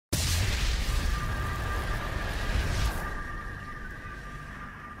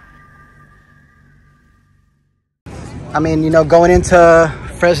I mean, going into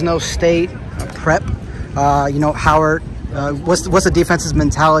Fresno State prep, Howard, what's the defense's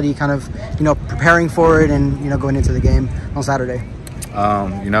mentality kind of, preparing for it and, going into the game on Saturday?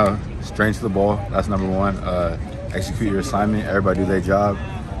 Straight to the ball. That's number one. Execute your assignment. Everybody do their job.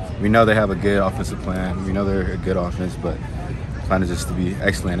 We know they have a good offensive plan. We know they're a good offense, but the plan is just to be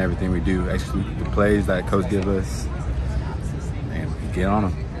excellent in everything we do. Execute the plays that coach give us and get on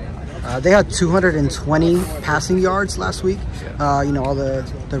them. They had 220 passing yards last week. All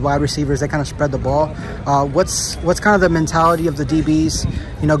the wide receivers, they kind of spread the ball. What's kind of the mentality of the DBs,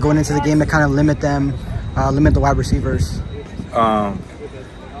 going into the game to kind of limit the wide receivers?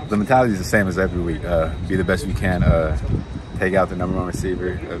 The mentality is the same as every week. Be the best we can. Take out the number one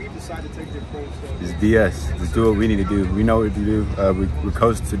receiver. Just DS. Just do what we need to do. We know what to do. We're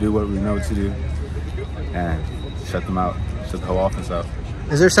coached to do what we know to do, and shut them out. Shut the whole offense out.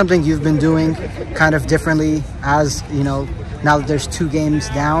 Is there something you've been doing kind of differently as, now that there's 2 games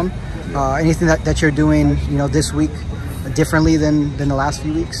down? Anything that you're doing, this week differently than the last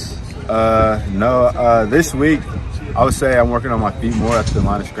few weeks? No. This week, I would say I'm working on my feet more at the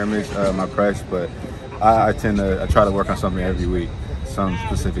line of scrimmage, my press, but I try to work on something every week, some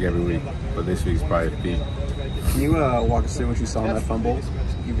specific every week, but this week's probably feet. Can you walk us through what you saw in that fumble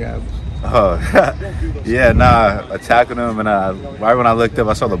you grabbed? Oh, yeah, I tackled him, and right when I looked up,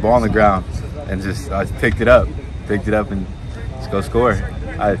 I saw the ball on the ground, and I picked it up, and just go score.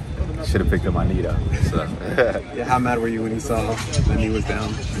 I should have picked up my knee though. So. Yeah, how mad were you when you saw the knee was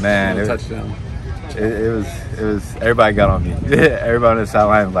down? Man, Touchdown. It was. Everybody got on me. Everybody on the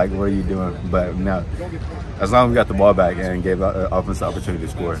sideline was like, "What are you doing?" But no, as long as we got the ball back and gave offense the opportunity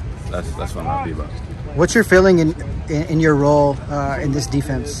to score, that's what I'm happy about. What's your feeling in your role in this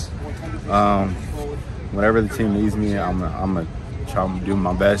defense? Whenever the team needs me, I'm gonna try to do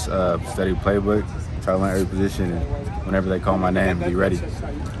my best. Study playbook, try to learn every position, and whenever they call my name, be ready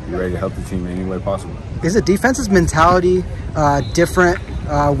to help the team in any way possible. Is the defense's mentality different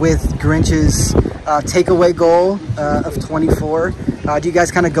with Grinch's takeaway goal of 24? Do you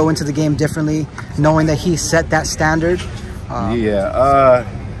guys kind of go into the game differently, knowing that he set that standard?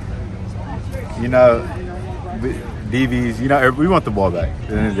 DBs, we want the ball back. At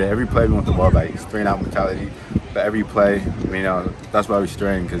the end of the day, every play we want the ball back. It's 3-and-out mentality. But every play, that's why we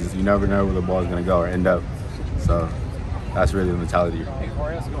strain, because you never know where the ball is going to go or end up. So that's really the mentality.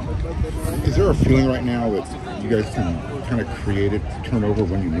 Is there a feeling right now that you guys can kind of create it, turn over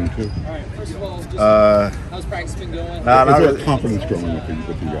when you need to? How's practice been going? Is there confidence growing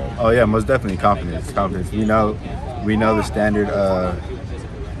with you guys? Oh yeah, most definitely confidence. We know the standard.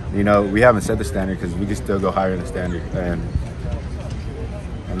 We haven't set the standard because we can still go higher than the standard, and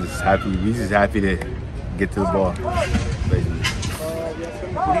I'm just happy. We're just happy to get to the ball. Basically.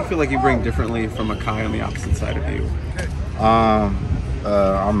 What do you feel like you bring differently from Akai on the opposite side of you?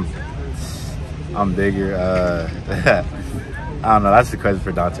 I'm bigger. I don't know. That's the question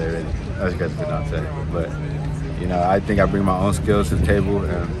for Dante, really. That's the question for Dante. But I think I bring my own skills to the table,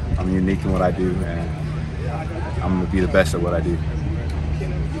 and I'm unique in what I do, and I'm gonna be the best at what I do.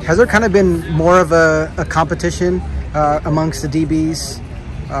 Has there kind of been more of a competition amongst the DBs,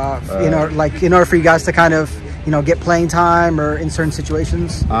 in order for you guys to kind of, get playing time or in certain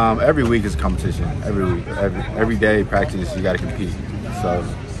situations? Every week is a competition. Every week, every day practice, you got to compete. So,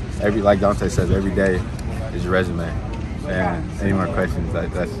 like Dante says, every day is your resume. And any more questions,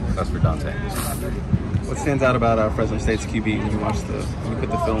 that's for Dante. What stands out about Fresno State's QB when you put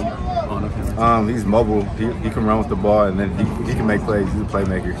the film on of him? He's mobile. He can run with the ball, and then he can make plays. He's a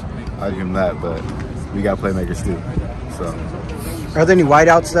playmaker. I'll give him that, but we got playmakers too. So, are there any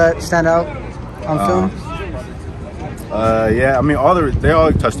wideouts that stand out on film? Yeah, they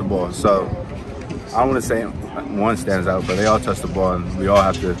all touch the ball. So I don't want to say one stands out, but they all touch the ball, and we all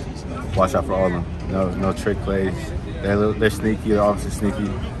have to watch out for all of them. No trick plays. They're sneaky. They're obviously sneaky.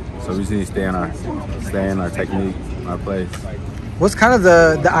 So we just need to stay in our technique, our plays. What's kind of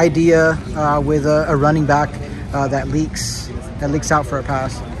the idea with a running back that leaks out for a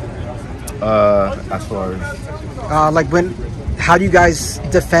pass? As far as how do you guys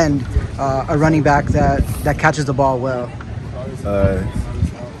defend a running back that catches the ball well?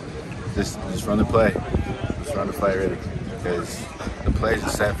 Just run the play. Just run the play, really, because the plays are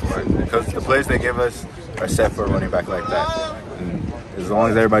set for it. Because the plays they give us are set for a running back like that. And as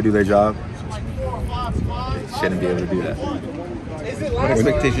long as everybody do their job, they shouldn't be able to do that. What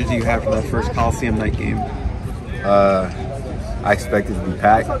expectations do you have for that first Coliseum night game? I expect it to be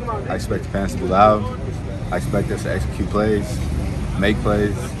packed. I expect the fans to be loud. I expect us to execute plays, make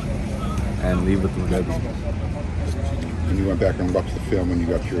plays, and leave with the W. and you went back and watched the film and you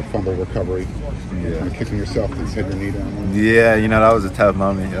got your fumble recovery. Yeah. Kind of kicking yourself and had your knee down. Yeah, you know, that was a tough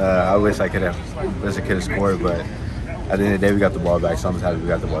moment. I wish I could have scored, but at the end of the day, we got the ball back. So I'm just happy we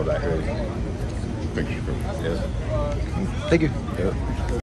got the ball back early. Thank you. Yeah. Thank you. Yep.